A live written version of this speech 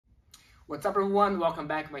What's up, everyone? Welcome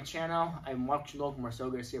back to my channel. I'm Tinoco, Marcel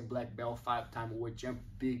Garcia, black belt, 5-time world champ,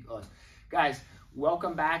 Big OSS. Guys,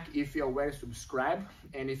 welcome back. If you're already subscribed,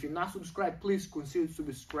 and if you're not subscribed, please consider to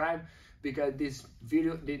subscribe, because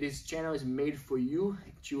this channel is made for you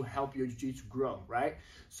to help your jiu-jitsu grow, right?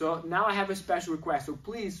 So now I have a special request. So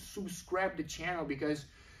please subscribe the channel, because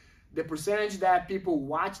the percentage that people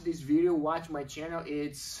watch this video, watch my channel,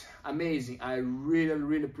 it's amazing. I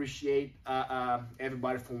really appreciate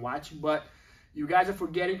everybody from watching, but you guys are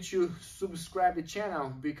forgetting to subscribe the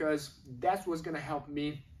channel, because that's what's gonna help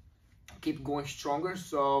me keep going stronger.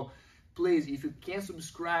 So please, if you can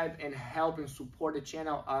subscribe and help and support the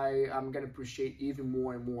channel, I'm gonna appreciate even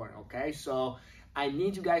more and more. Okay, so I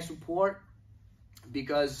need you guys support,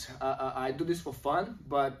 because I do this for fun,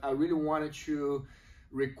 but I really wanted to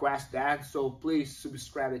request that. So please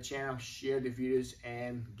subscribe the channel, share the videos,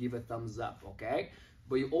 and give a thumbs up. Okay,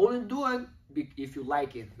 but you only do it if you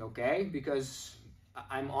like it. Okay, because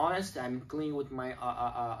I'm honest, I'm clean with my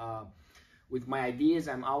ideas.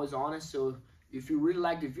 I'm always honest. So if you really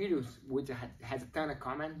like the videos, which has a ton of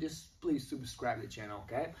comment, just please subscribe the channel.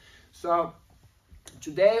 Okay, so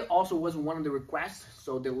today also was one of the requests.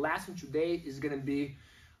 So the lesson today is gonna be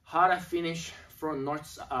how to finish front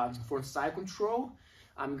side control.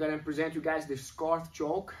 I'm gonna present you guys the scarf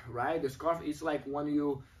choke, right? The scarf is like when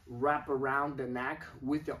you wrap around the neck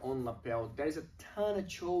with your own lapel. There's a ton of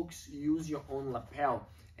chokes, use your own lapel,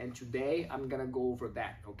 and today I'm gonna go over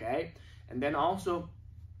that, okay? And then also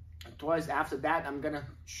twice after that, I'm gonna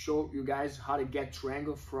show you guys how to get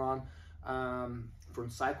triangle from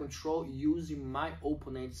side control using my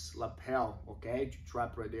opponent's lapel, okay? To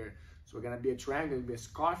trap right there. So we're gonna be a triangle, it'll be a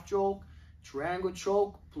scarf choke, triangle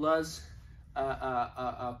choke, plus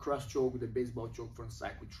a cross choke with a baseball choke from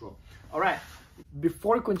side control. All right,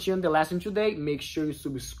 before we continue the lesson today, make sure you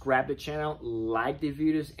subscribe the channel, like the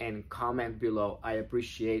videos, and comment below. I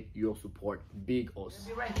appreciate your support. Big OSS.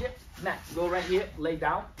 Right here, Matt, go right here, lay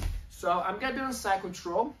down. So I'm gonna be on side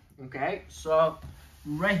control, okay? So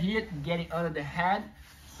right here, getting under the head,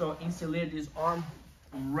 so insulate this arm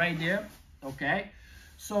right there, okay?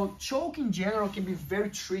 So choke in general can be very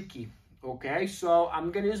tricky. Okay, so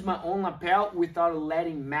I'm gonna use my own lapel without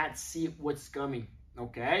letting Matt see what's coming.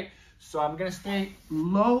 Okay, so I'm gonna stay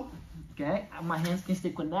low. Okay, my hands can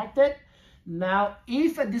stay connected. Now,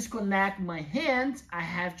 if I disconnect my hands, I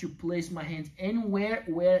have to place my hands anywhere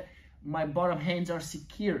where my bottom hands are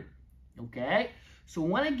secure. Okay, so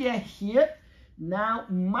when I get here, now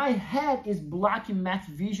my head is blocking Matt's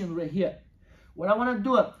vision right here. What I want to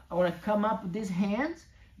do, I want to come up with these hands.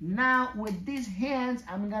 Now with these hands,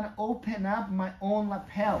 I'm gonna open up my own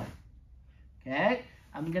lapel. Okay,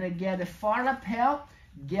 I'm gonna get the far lapel,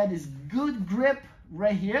 get this good grip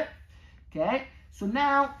right here. Okay, so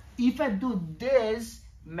now if I do this,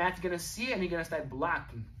 Matt's gonna see and he's gonna start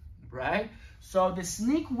blocking, right? So the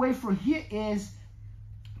sneak way for here is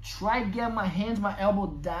try to get my hands, my elbow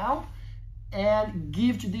down, and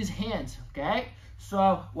give to these hands. Okay,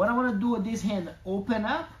 so what I want to do with this hand, open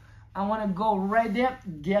up. I want to go right there,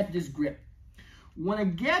 get this grip. When I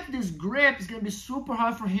get this grip, it's going to be super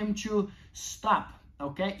hard for him to stop,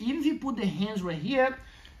 okay? Even if you put the hands right here,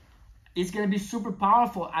 it's going to be super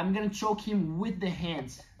powerful. I'm going to choke him with the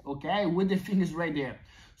hands, okay? With the fingers right there.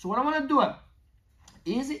 So what I want to do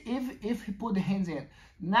is, if he put the hands in,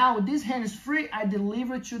 now this hand is free, I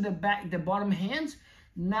deliver to the back, the bottom hands.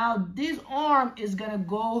 Now this arm is going to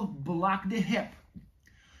go block the hip.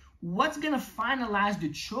 What's gonna finalize the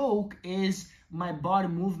choke is my body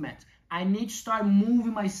movement. I need to start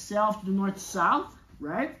moving myself to the north-south,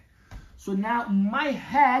 right? So now my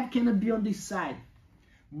head cannot be on this side.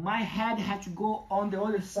 My head had to go on the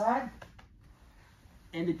other side,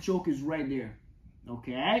 and the choke is right there,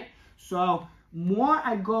 okay? So more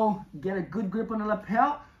I go get a good grip on the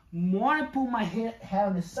lapel, more I put my head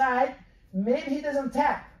on the side, maybe he doesn't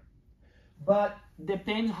tap, but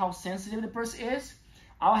depends how sensitive the person is.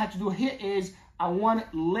 All I have to do here is I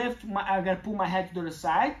want to lift I gotta pull my head to the other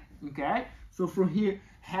side, okay? So from here,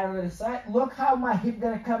 head on the other side. Look how my hip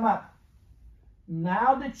gonna come up.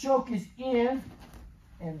 Now the choke is in,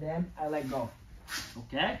 and then I let go,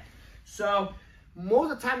 okay? So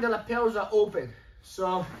most of the time the lapels are open.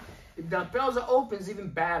 So if the lapels are open, it's even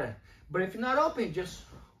better. But if you're not open, just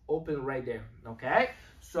open right there, okay?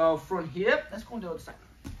 So from here, let's go on the other side.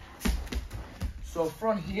 So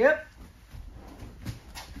from here,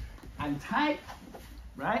 I'm tight,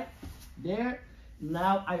 right there.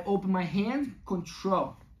 Now I open my hand,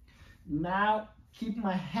 control. Now keep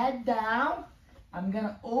my head down. I'm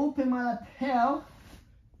gonna open my lapel,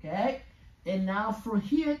 okay? And now from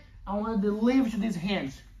here, I wanna deliver to these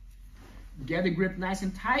hands. Get the grip nice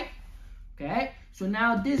and tight. Okay, so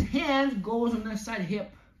now this hand goes on the side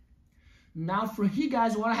hip. Now for here,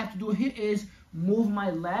 guys, what I have to do here is move my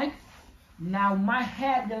leg. Now my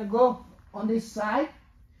head gonna go on this side.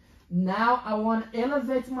 Now I want to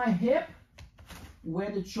elevate my hip where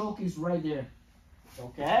the choke is right there.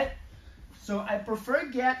 Okay, so I prefer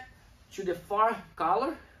get to the far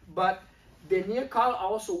collar, but the near collar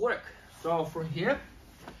also work. So from here,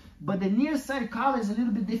 but the near side collar is a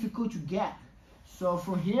little bit difficult to get. So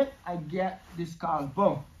from here, I get this collar,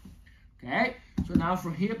 boom. Okay, so now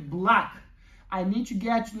from here, block. I need to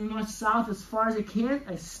get to the north-south as far as I can.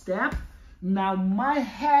 I step. Now my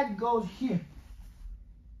head goes here.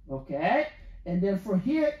 Okay, and then from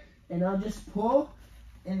here, and I'll just pull,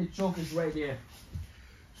 and the choke is right there.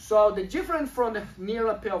 So the difference from the near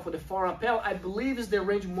lapel for the far lapel, I believe, is the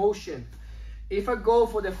range of motion. If I go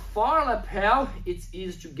for the far lapel, it's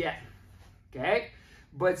easy to get, okay?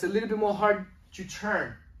 But it's a little bit more hard to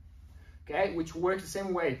turn, okay? Which works the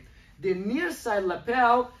same way. The near side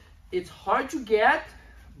lapel, it's hard to get,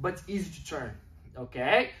 but it's easy to turn,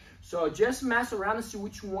 okay? So just mess around and see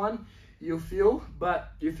which one you feel,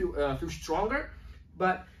 but you feel stronger.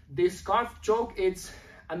 But the scarf choke, it's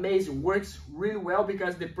amazing, works really well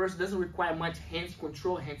because the person doesn't require much hand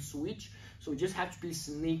control, hand switch. So you just have to be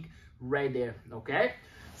sneak right there, okay?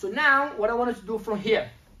 So now what I wanted to do from here,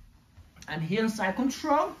 and here inside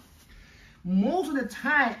control, most of the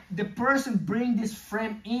time the person bring this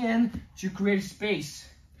frame in to create space,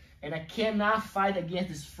 and I cannot fight against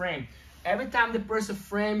this frame. Every time the person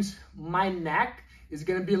frames my neck, it's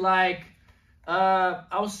gonna be like,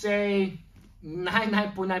 I'll say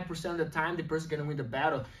 99.9% of the time the person is gonna win the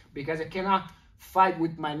battle because I cannot fight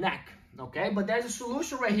with my neck, okay? But there's a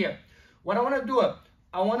solution right here. What I wanna do,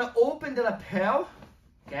 I wanna open the lapel,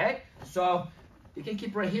 okay? So you can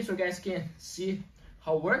keep right here so you guys can see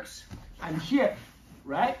how it works. I'm here,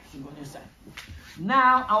 right? Go this side.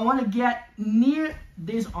 Now I wanna get near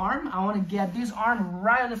this arm. I wanna get this arm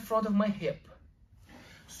right on the front of my hip.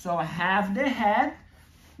 So I have the head.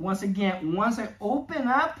 Once again, once I open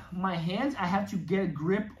up my hands, I have to get a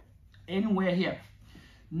grip anywhere here.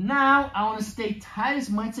 Now I wanna stay tight as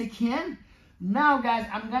much as I can. Now guys,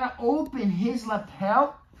 I'm gonna open his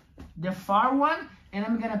lapel, the far one, and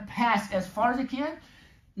I'm gonna pass as far as I can.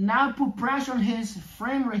 Now put pressure on his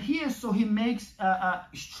frame right here so he makes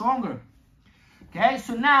stronger. Okay,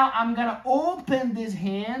 so now I'm gonna open this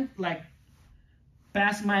hand, like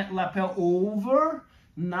pass my lapel over.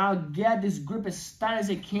 Now get this grip as tight as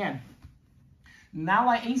I can. Now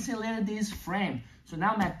I insulated this frame. So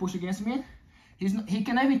now Matt push against me. He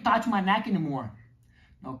cannot even touch my neck anymore.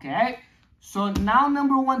 Okay, so now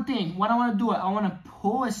number one thing, what I wanna do, I wanna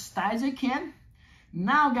pull as tight as I can.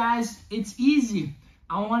 Now guys, it's easy.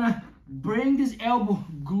 I wanna bring this elbow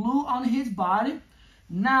glue on his body.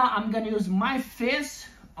 Now I'm gonna use my fist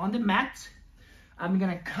on the mat. I'm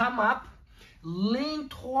gonna come up, lean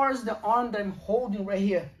towards the arm that I'm holding right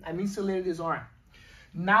here. I'm insulating this arm.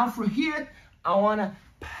 Now from here, I wanna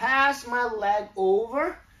pass my leg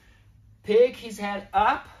over, pick his head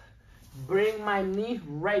up, bring my knee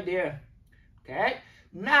right there, okay?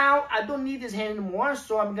 Now I don't need this hand anymore,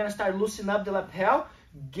 so I'm gonna start loosening up the lapel,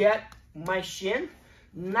 get my shin.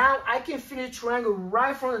 Now I can finish triangle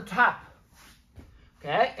right from the top.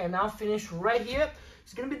 Okay, and now finish right here.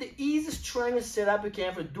 It's gonna be the easiest triangle setup you can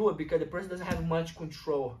ever do it because the person doesn't have much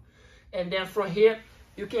control. And then from here,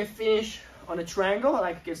 you can finish on a triangle,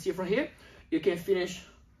 like you can see from here. You can finish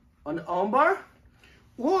on the armbar,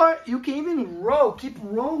 or you can even roll, keep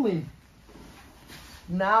rolling.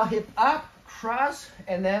 Now hip up, cross,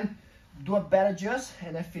 and then do a bad adjust,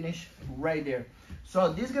 and then finish right there.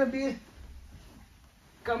 So this is gonna be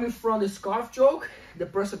coming from the scarf choke, the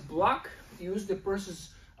person block, use the person's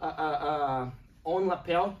own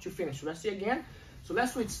lapel to finish. Let's see again. So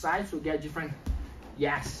let's switch sides to get different,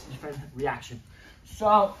 different reaction.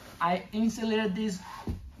 So I insulated this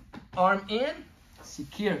arm in,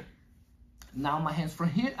 secure. Now my hands from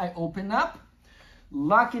here, I open up,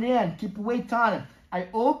 lock it in, keep weight on it. I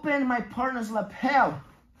open my partner's lapel.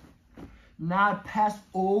 Now I pass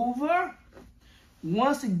over.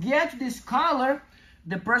 Once I get to this collar,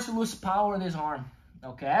 the person loses power in his arm,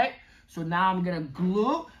 okay? So now I'm gonna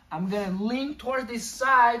glue, I'm gonna lean towards this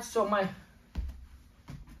side so my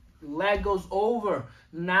leg goes over.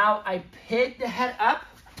 Now I pick the head up,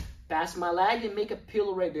 pass my leg and make a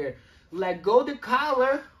pillow right there. Let go the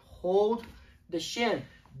collar, hold the shin.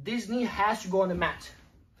 This knee has to go on the mat.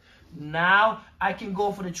 Now I can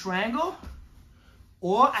go for the triangle,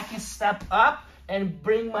 or I can step up and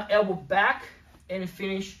bring my elbow back and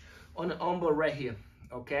finish on the armbar right here.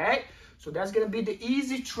 Okay, so that's gonna be the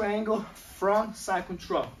easy triangle front side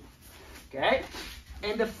control. okay?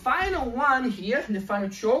 And the final one here, the final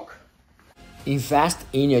choke. Invest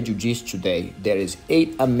in your jiu-jitsu today. There is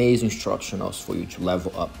 8 amazing instructionals for you to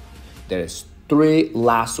level up. There is 3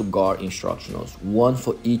 lasso guard instructionals, 1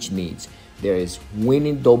 for each needs. There is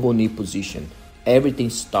winning double knee position. Everything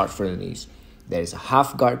starts from the knees. There is a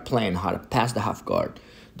half guard plan, how to pass the half guard.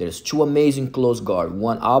 There's 2 amazing close guard,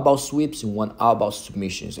 1 elbow sweeps and 1 elbow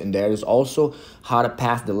submissions. And there is also how to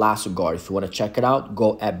pass the lasso guard. If you want to check it out,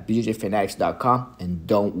 go at bjfanatics.com and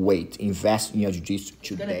don't wait. Invest in your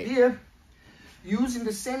jiu-jitsu today. Here, using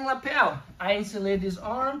the same lapel, I insulate this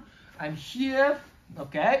arm. I'm here,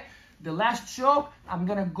 okay? The last choke, I'm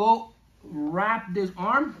gonna go wrap this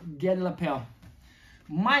arm, get the lapel.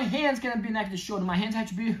 My hands gonna be next to the shoulder. My hands have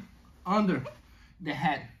to be under the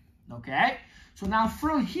head, okay? So now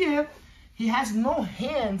from here, he has no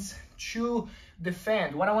hands to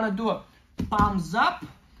defend. What I wanna do, palms up,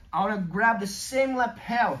 I wanna grab the same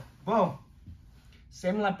lapel, boom,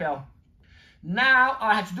 same lapel. Now, all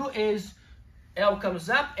I have to do is, L comes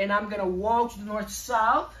up, and I'm gonna walk to the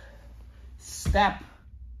north-south, step.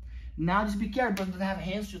 Now just be careful, doesn't have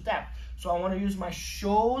hands to tap. So I wanna use my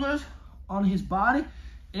shoulders on his body,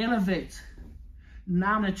 elevate.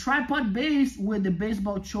 Now I'm gonna tripod base with the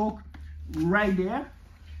baseball choke right there,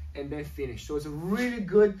 and then finish. So it's a really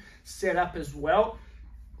good setup as well.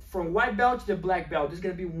 From white belt to the black belt, this is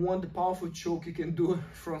gonna be one of the powerful choke you can do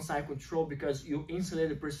front side control because you insulate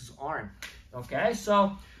the person's arm. Okay,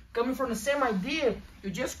 so coming from the same idea, you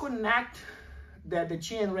just connect the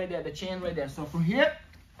chin right there, the chin right there. So from here,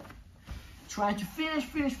 try to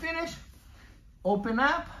finish. Open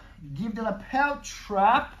up, give the lapel,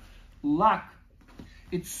 trap, lock.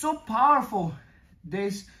 It's so powerful,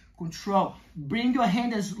 this control. Bring your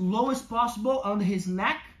hand as low as possible under his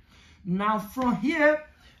neck. Now from here,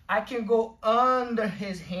 I can go under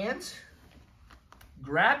his hands,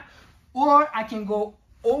 grab, or I can go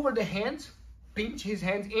over the hands, pinch his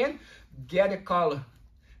hands in, get a collar.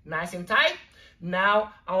 Nice and tight.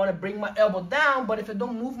 Now I want to bring my elbow down, but if I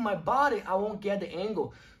don't move my body, I won't get the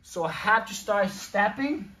angle. So I have to start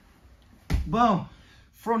stepping. Boom.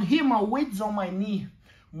 From here, my weight is on my knee.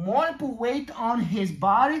 More I put weight on his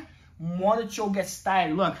body, more the choke gets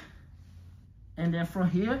tight. Look. And then from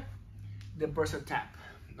here, the person tap.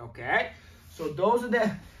 Okay? So those are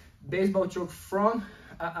the baseball choke from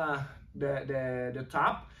the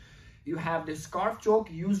top. You have the scarf choke,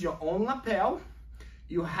 use your own lapel.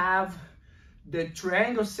 You have the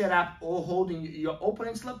triangle setup or holding your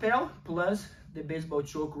opponent's lapel plus the baseball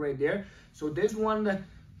choke right there. So this one, the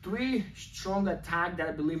 3 strong attack that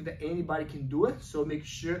I believe that anybody can do it. So make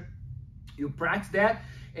sure you practice that,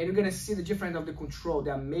 and you're gonna see the difference of the control,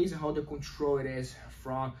 the amazing how the control it is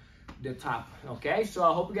from the top. Okay, so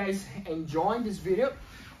I hope you guys enjoyed this video,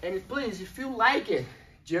 and please, if you like it,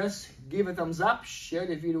 just give a thumbs up, share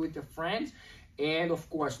the video with your friends, and of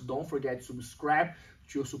course, don't forget to subscribe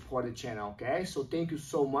to support the channel. Okay, so thank you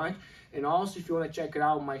so much. And also, if you want to check it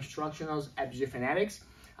out, my instructionals at BJ Fanatics,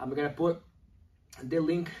 I'm gonna put the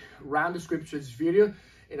link right in the description of this video,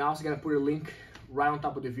 and I'm also gonna put a link right on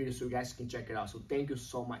top of the video so you guys can check it out. So thank you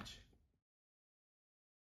so much.